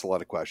I've asked a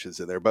lot of questions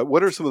in there, but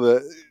what are some of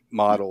the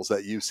models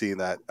that you've seen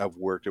that have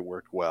worked and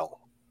worked well?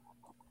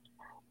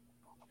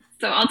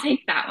 So I'll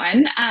take that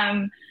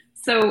one.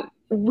 So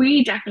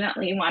we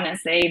definitely want to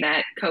say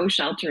that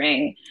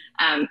co-sheltering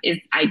is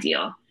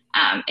ideal.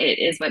 It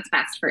is what's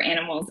best for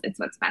animals. It's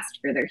what's best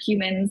for their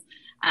humans.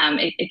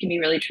 It can be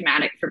really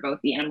traumatic for both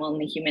the animal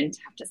and the human to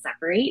have to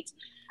separate.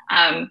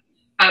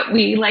 But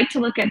we like to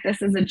look at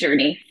this as a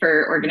journey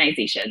for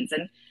organizations,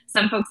 and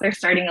some folks are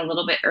starting a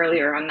little bit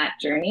earlier on that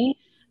journey.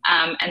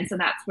 And so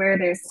that's where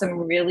there's some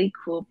really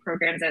cool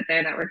programs out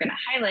there that we're going to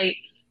highlight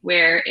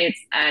where it's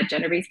a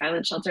gender-based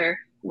violence shelter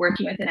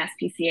working with an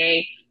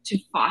SPCA to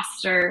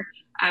foster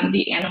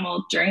the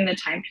animal during the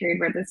time period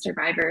where the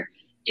survivor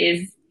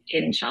is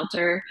in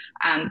shelter.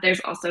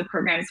 There's also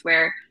programs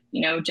where,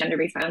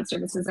 gender-based violence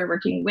services are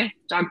working with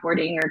dog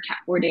boarding or cat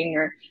boarding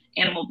or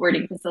animal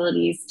boarding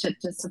facilities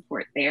to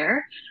support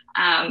there.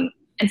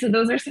 And so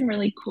those are some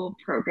really cool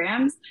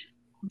programs.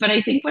 But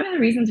I think one of the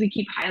reasons we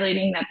keep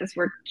highlighting that this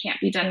work can't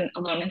be done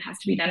alone and has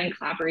to be done in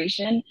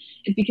collaboration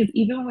is because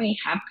even when we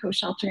have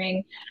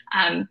co-sheltering,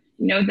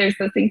 there's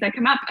those things that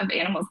come up of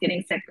animals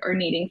getting sick or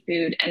needing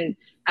food. And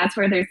that's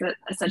where there's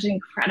such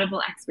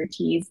incredible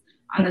expertise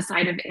on the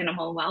side of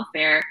animal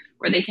welfare,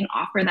 where they can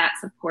offer that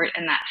support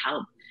and that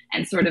help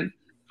and sort of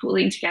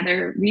pooling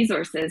together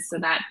resources so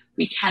that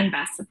we can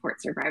best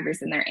support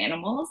survivors and their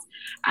animals.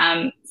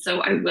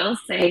 So I will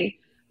say,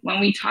 when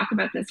we talk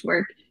about this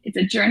work, it's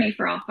a journey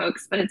for all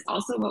folks, but it's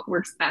also what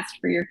works best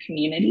for your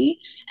community.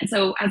 And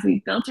so as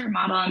we built our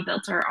model and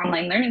built our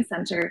online learning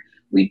center,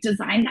 we've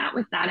designed that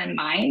with that in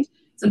mind.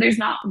 So there's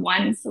not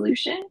one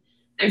solution.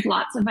 There's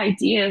lots of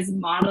ideas,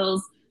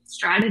 models,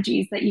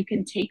 strategies that you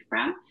can take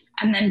from,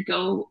 and then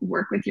go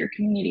work with your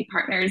community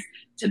partners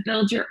to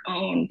build your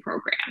own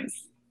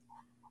programs.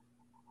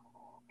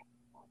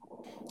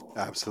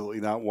 Absolutely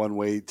not one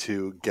way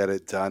to get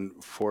it done,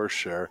 for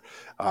sure.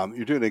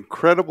 You're doing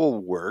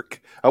incredible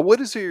work. What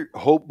is your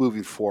hope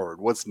moving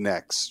forward? What's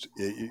next?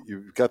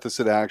 You've got this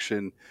in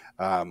action.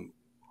 What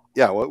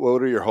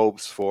are your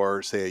hopes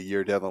for, say, a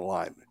year down the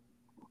line?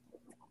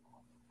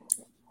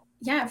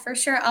 Yeah, for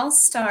sure. I'll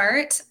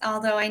start,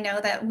 although I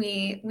know that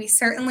we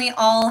certainly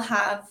all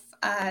have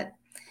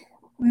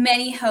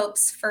many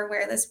hopes for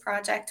where this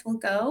project will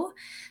go.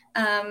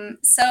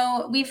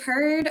 So we've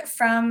heard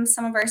from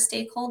some of our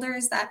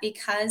stakeholders that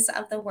because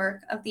of the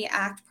work of the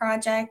ACT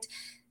project,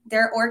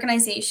 their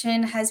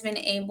organization has been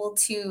able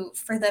to,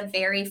 for the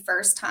very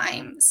first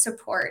time,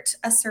 support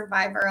a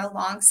survivor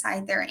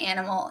alongside their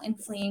animal in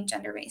fleeing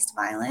gender-based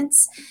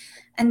violence.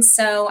 And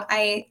so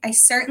I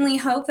certainly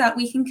hope that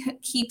we can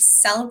keep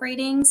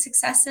celebrating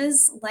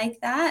successes like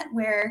that,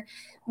 where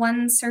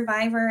one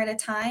survivor at a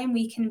time,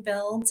 we can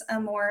build a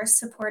more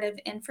supportive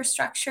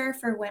infrastructure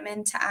for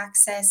women to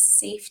access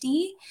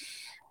safety.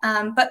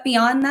 But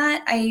beyond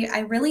that,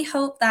 I really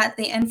hope that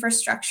the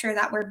infrastructure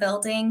that we're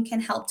building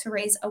can help to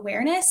raise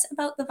awareness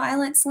about the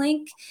violence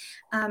link,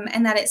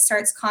 and that it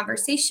starts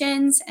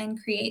conversations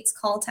and creates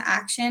call to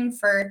action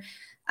for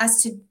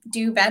us to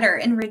do better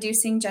in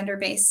reducing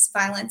gender-based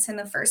violence in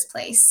the first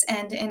place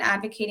and in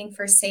advocating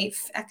for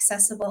safe,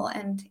 accessible,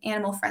 and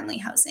animal-friendly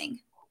housing.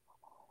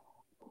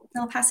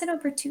 I'll pass it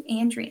over to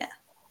Andrea.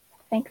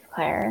 Thanks,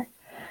 Claire.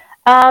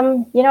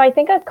 I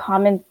think a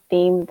common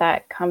theme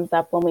that comes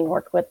up when we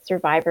work with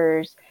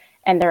survivors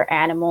and their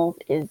animals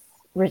is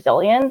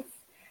resilience.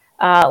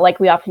 Like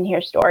we often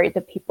hear stories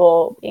of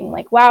people being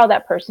like, wow,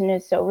 that person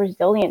is so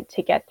resilient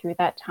to get through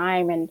that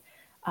time. And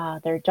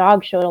their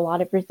dog showed a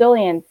lot of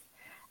resilience.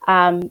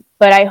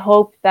 But I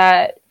hope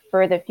that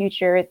for the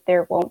future,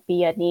 there won't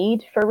be a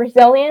need for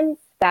resilience,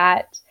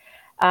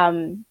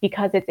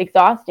 because it's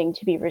exhausting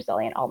to be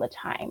resilient all the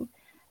time.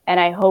 And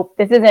I hope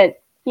this isn't,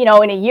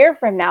 in a year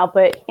from now,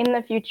 but in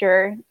the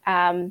future,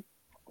 I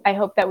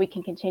hope that we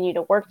can continue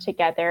to work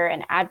together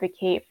and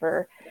advocate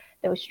for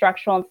those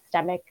structural and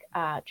systemic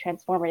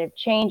transformative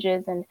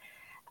changes. And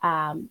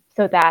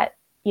so that,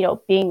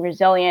 being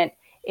resilient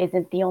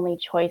isn't the only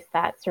choice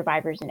that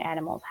survivors and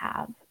animals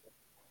have.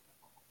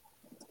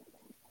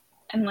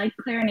 And like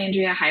Claire and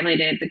Andrea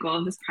highlighted, the goal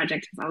of this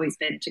project has always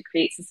been to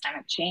create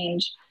systemic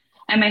change.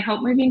 And my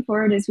hope moving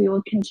forward is we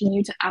will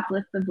continue to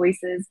uplift the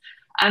voices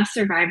of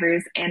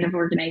survivors and of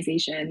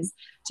organizations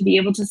to be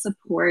able to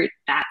support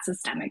that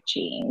systemic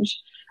change.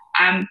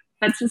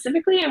 But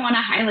specifically, I want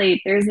to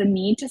highlight there's a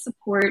need to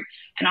support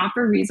and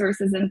offer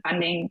resources and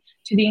funding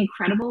to the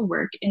incredible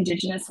work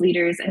Indigenous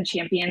leaders and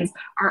champions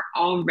are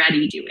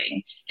already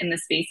doing in the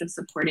space of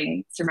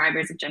supporting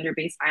survivors of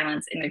gender-based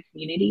violence in their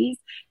communities.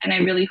 And I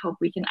really hope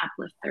we can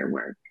uplift their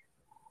work.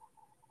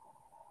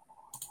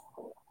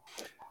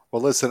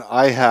 Well, listen,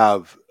 I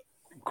have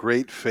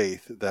great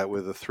faith that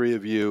with the three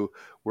of you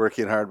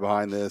working hard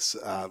behind this,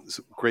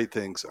 great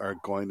things are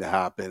going to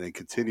happen and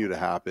continue to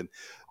happen.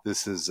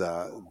 This is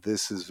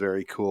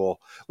very cool.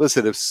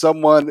 Listen, if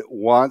someone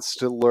wants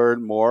to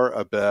learn more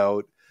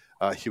about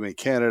Humane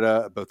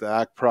Canada, about the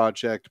ACT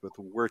project, about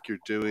the work you're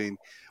doing,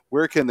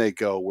 where can they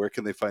go? Where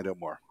can they find out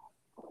more?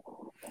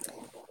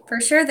 For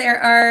sure, there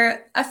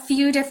are a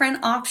few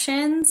different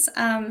options.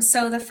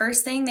 So the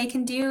first thing they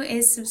can do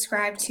is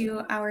subscribe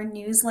to our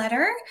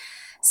newsletter.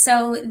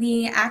 So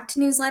the ACT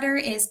newsletter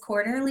is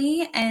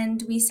quarterly,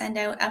 and we send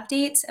out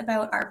updates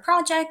about our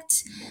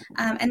project,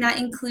 and that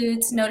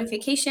includes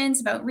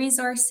notifications about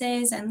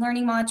resources and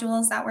learning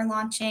modules that we're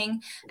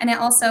launching. And it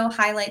also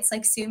highlights,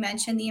 like Sue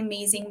mentioned, the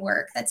amazing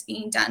work that's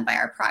being done by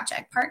our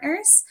project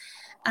partners.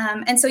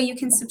 And so you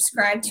can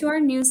subscribe to our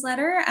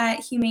newsletter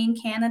at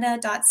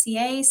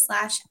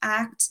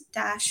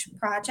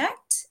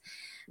humanecanada.ca/act-project.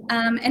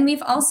 And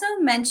we've also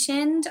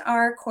mentioned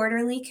our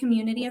quarterly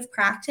community of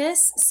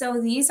practice.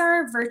 So these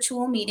are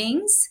virtual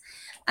meetings.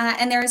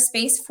 And they're a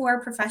space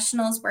for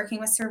professionals working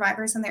with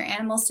survivors and their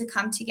animals to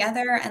come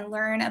together and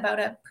learn about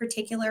a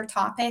particular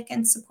topic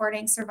and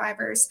supporting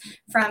survivors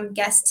from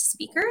guest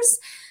speakers.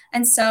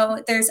 And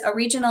so there's a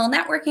regional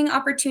networking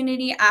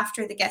opportunity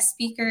after the guest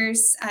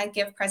speakers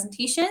give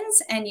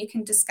presentations, and you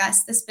can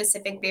discuss the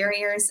specific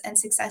barriers and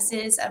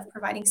successes of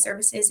providing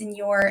services in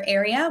your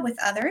area with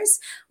others,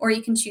 or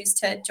you can choose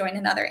to join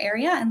another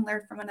area and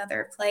learn from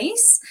another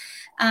place.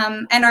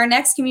 And our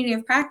next community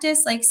of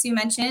practice, like Sue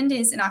mentioned,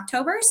 is in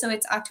October. So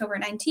it's October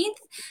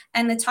 19th.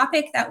 And the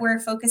topic that we're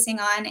focusing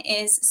on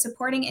is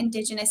supporting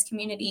Indigenous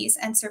communities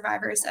and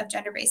survivors of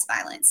gender-based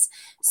violence.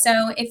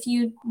 So if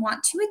you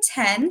want to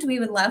attend, we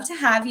would love to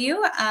have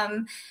you.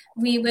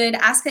 We would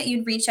ask that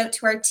you'd reach out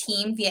to our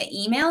team via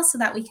email so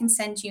that we can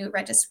send you a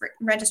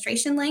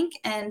registration link.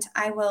 And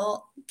I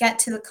will get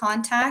to the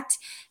contact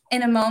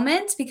in a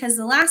moment, because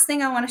the last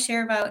thing I want to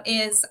share about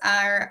is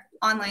our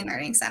online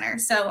learning center.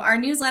 So our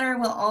newsletter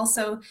will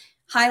also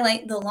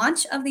highlight the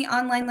launch of the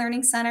online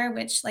learning center,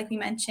 which, like we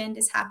mentioned,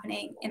 is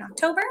happening in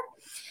October.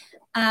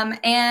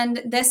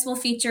 And this will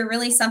feature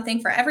really something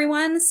for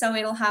everyone. So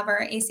it'll have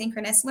our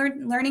asynchronous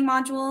learning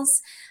modules,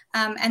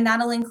 and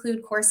that'll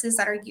include courses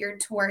that are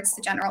geared towards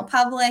the general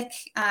public,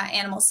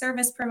 animal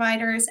service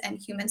providers, and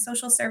human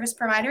social service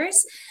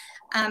providers.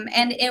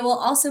 And it will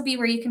also be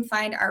where you can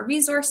find our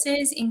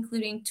resources,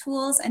 including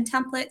tools and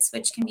templates,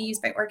 which can be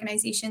used by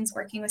organizations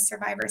working with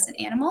survivors and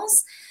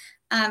animals.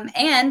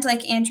 And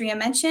like Andrea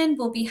mentioned,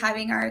 we'll be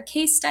having our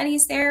case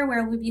studies there,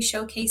 where we'll be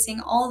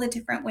showcasing all the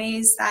different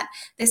ways that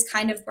this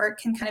kind of work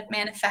can kind of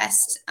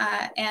manifest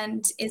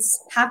and is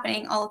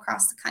happening all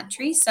across the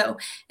country. So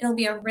it'll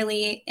be a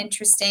really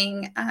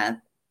interesting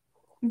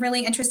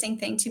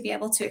thing to be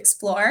able to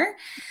explore.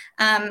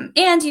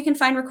 And you can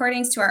find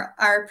recordings to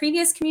our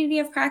previous community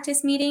of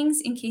practice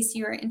meetings in case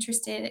you are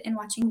interested in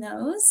watching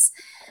those.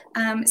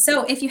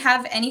 So if you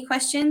have any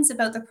questions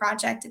about the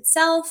project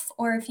itself,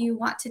 or if you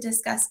want to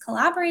discuss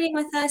collaborating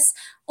with us,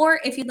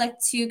 or if you'd like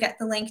to get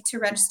the link to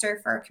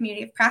register for our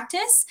community of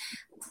practice,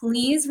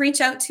 please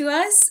reach out to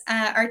us.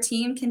 Our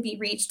team can be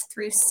reached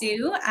through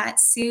Sue at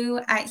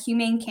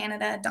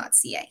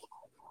humanecanada.ca.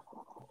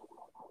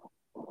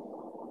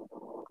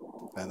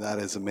 And that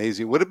is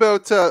amazing. What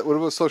about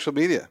social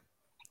media?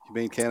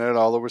 Humane Canada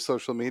all over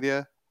social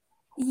media?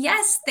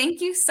 Yes, thank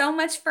you so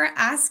much for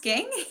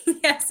asking.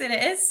 Yes, it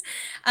is.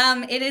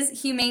 It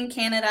is Humane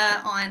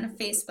Canada on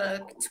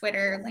Facebook,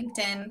 Twitter,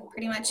 LinkedIn,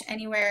 pretty much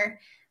anywhere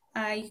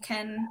you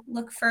can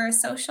look for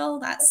social.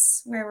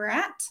 That's where we're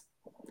at.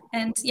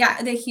 And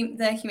yeah, the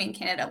Humane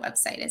Canada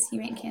website is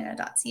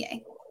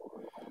humanecanada.ca.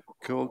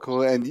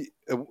 Cool. And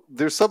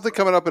there's something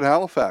coming up in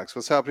Halifax.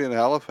 What's happening in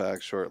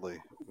Halifax shortly?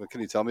 What can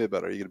you tell me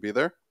about it? Are you going to be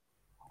there?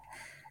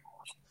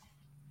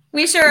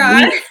 We sure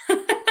are.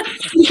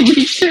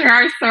 We sure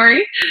are.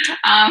 Sorry.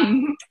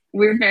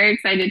 We're very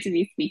excited to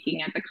be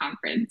speaking at the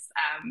conference,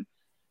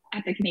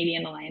 at the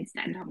Canadian Alliance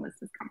to End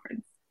Homelessness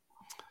Conference.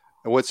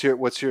 And what's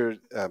your?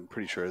 I'm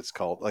pretty sure it's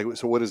called.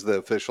 So what is the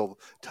official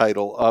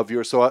title of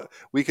your? So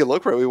we can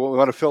look for it. We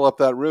want to fill up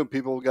that room.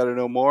 People got to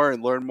know more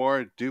and learn more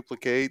and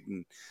duplicate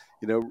and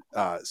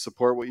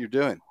support what you're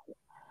doing.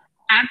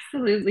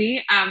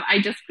 Absolutely.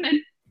 I just want to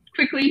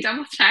quickly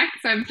double check.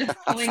 So I'm just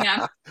pulling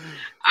up.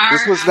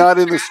 This was not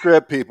in the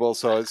script, people.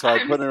 So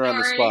I put her on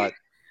the spot.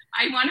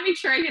 I want to make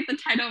sure I get the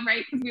title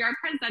right, because we are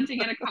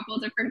presenting at a couple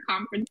different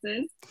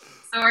conferences.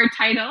 So our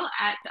title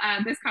at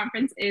this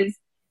conference is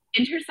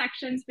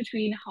Intersections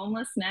Between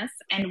Homelessness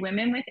and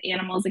Women with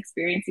Animals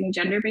Experiencing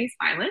Gender-Based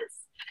Violence.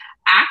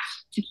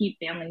 Act to Keep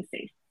Families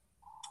Safe.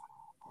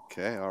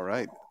 Okay. All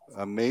right.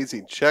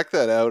 Amazing. Check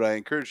that out. I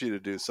encourage you to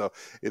do so.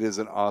 It is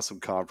an awesome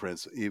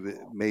conference,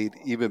 made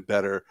even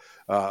better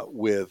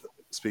with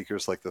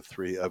speakers like the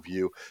three of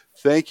you.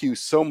 Thank you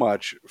so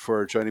much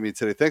for joining me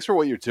today. Thanks for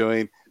what you're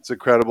doing. It's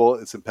incredible.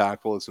 It's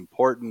impactful. It's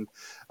important.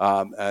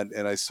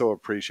 And I so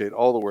appreciate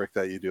all the work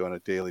that you do on a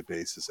daily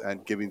basis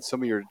and giving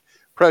some of your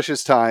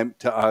precious time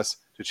to us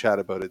to chat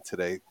about it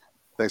today.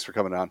 Thanks for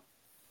coming on.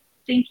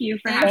 Thank you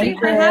for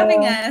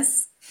having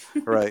us.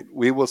 All right.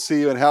 We will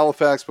see you in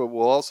Halifax, but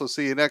we'll also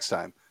see you next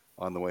time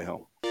on the way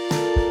home.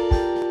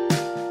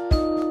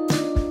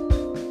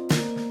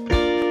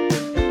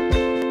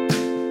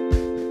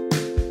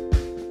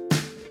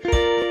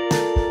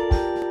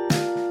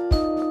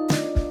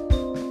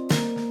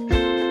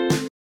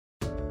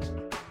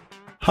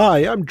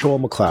 Hi, I'm Joel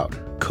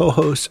McLeod,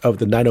 co-host of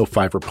the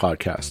 905er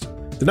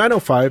podcast. The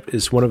 905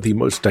 is one of the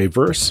most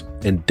diverse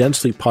and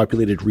densely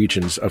populated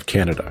regions of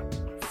Canada.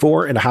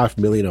 4.5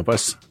 million of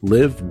us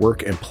live,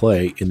 work, and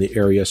play in the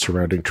area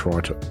surrounding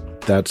Toronto.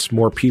 That's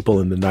more people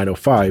in the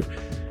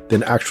 905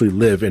 than actually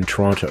live in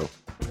Toronto.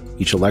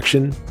 Each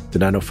election, the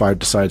 905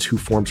 decides who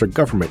forms our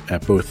government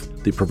at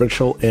both the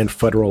provincial and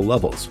federal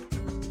levels.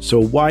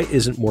 So why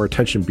isn't more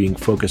attention being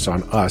focused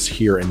on us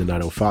here in the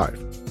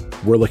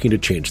 905? We're looking to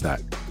change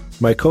that.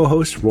 My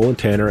co-host Roland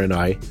Tanner and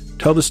I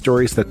tell the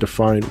stories that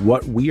define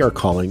what we are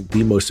calling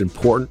the most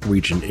important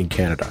region in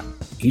Canada.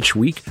 Each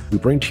week, we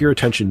bring to your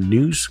attention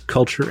news,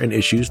 culture, and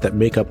issues that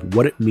make up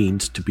what it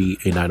means to be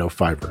a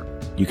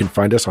 905er. You can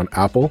find us on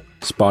Apple,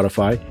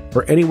 Spotify,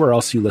 or anywhere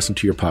else you listen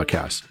to your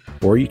podcasts.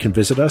 Or you can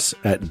visit us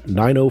at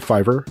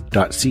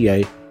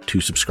 905er.ca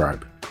to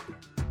subscribe.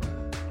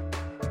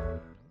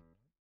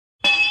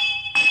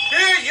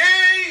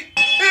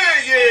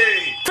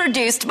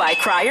 Produced by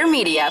Crier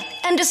Media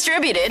and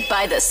distributed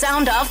by the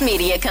Sound Off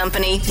Media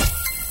Company.